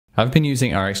I've been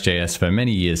using RxJS for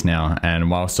many years now, and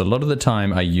whilst a lot of the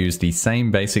time I use the same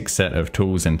basic set of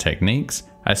tools and techniques,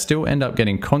 I still end up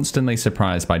getting constantly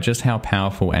surprised by just how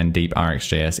powerful and deep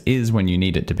RxJS is when you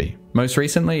need it to be. Most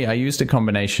recently, I used a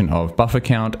combination of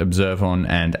bufferCount, observeOn,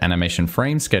 and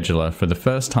animationFrameScheduler for the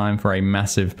first time for a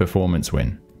massive performance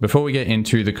win. Before we get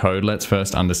into the code, let's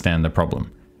first understand the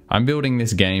problem. I'm building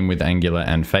this game with Angular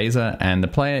and Phaser, and the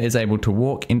player is able to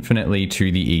walk infinitely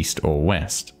to the east or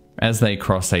west. As they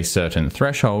cross a certain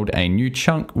threshold, a new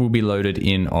chunk will be loaded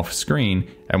in off screen,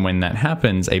 and when that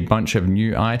happens, a bunch of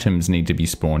new items need to be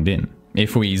spawned in.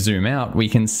 If we zoom out, we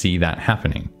can see that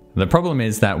happening. The problem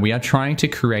is that we are trying to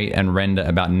create and render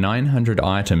about 900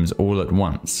 items all at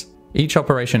once. Each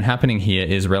operation happening here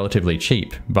is relatively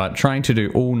cheap, but trying to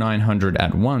do all 900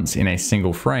 at once in a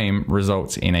single frame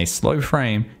results in a slow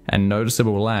frame and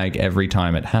noticeable lag every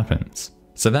time it happens.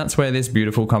 So that's where this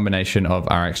beautiful combination of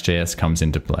RxJS comes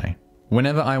into play.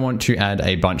 Whenever I want to add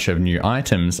a bunch of new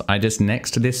items, I just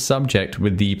next this subject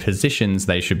with the positions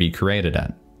they should be created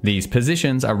at. These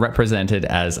positions are represented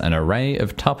as an array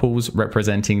of tuples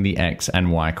representing the x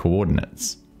and y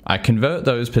coordinates. I convert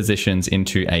those positions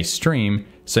into a stream,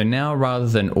 so now rather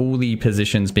than all the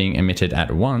positions being emitted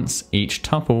at once, each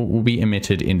tuple will be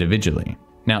emitted individually.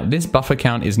 Now, this buffer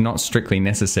count is not strictly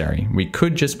necessary. We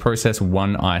could just process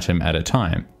one item at a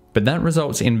time, but that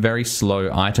results in very slow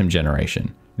item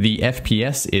generation. The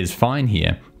FPS is fine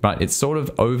here, but it's sort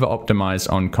of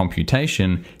over-optimized on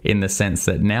computation in the sense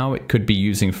that now it could be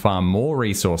using far more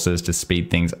resources to speed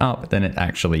things up than it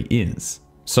actually is.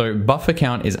 So buffer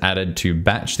count is added to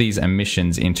batch these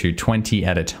emissions into 20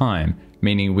 at a time,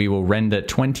 meaning we will render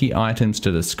 20 items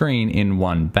to the screen in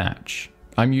one batch.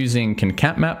 I'm using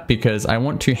concat-map because I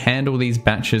want to handle these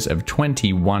batches of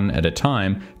 20 one at a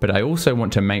time, but I also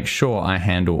want to make sure I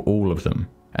handle all of them.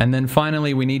 And then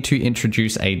finally, we need to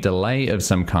introduce a delay of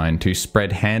some kind to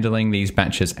spread handling these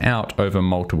batches out over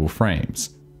multiple frames,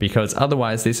 because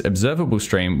otherwise this observable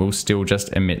stream will still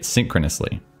just emit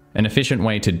synchronously. An efficient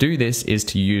way to do this is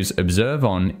to use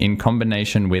observeOn in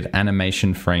combination with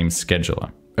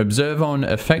animationFrameScheduler. observeOn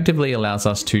effectively allows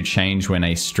us to change when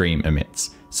a stream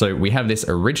emits. So we have this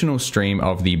original stream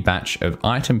of the batch of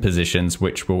item positions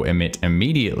which will emit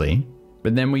immediately,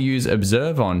 but then we use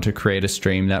observeOn to create a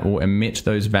stream that will emit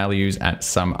those values at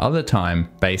some other time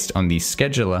based on the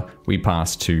scheduler we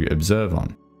pass to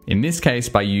observeOn. In this case,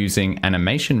 by using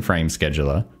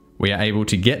animationFrameScheduler, we are able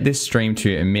to get this stream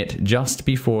to emit just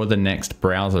before the next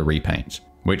browser repaint,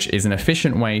 which is an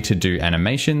efficient way to do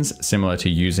animations similar to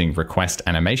using request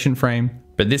animation frame,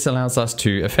 but this allows us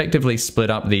to effectively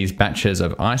split up these batches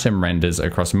of item renders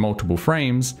across multiple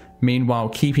frames, meanwhile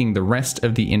keeping the rest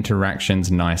of the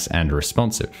interactions nice and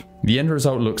responsive. The end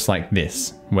result looks like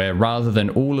this, where rather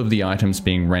than all of the items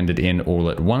being rendered in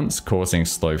all at once causing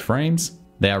slow frames,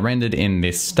 they are rendered in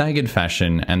this staggered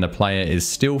fashion and the player is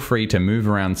still free to move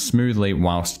around smoothly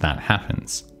whilst that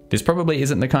happens. This probably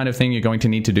isn't the kind of thing you're going to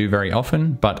need to do very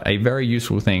often, but a very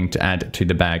useful thing to add to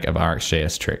the bag of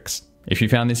RxJS tricks. If you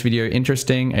found this video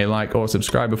interesting, a like or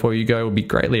subscribe before you go would be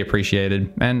greatly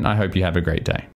appreciated, and I hope you have a great day.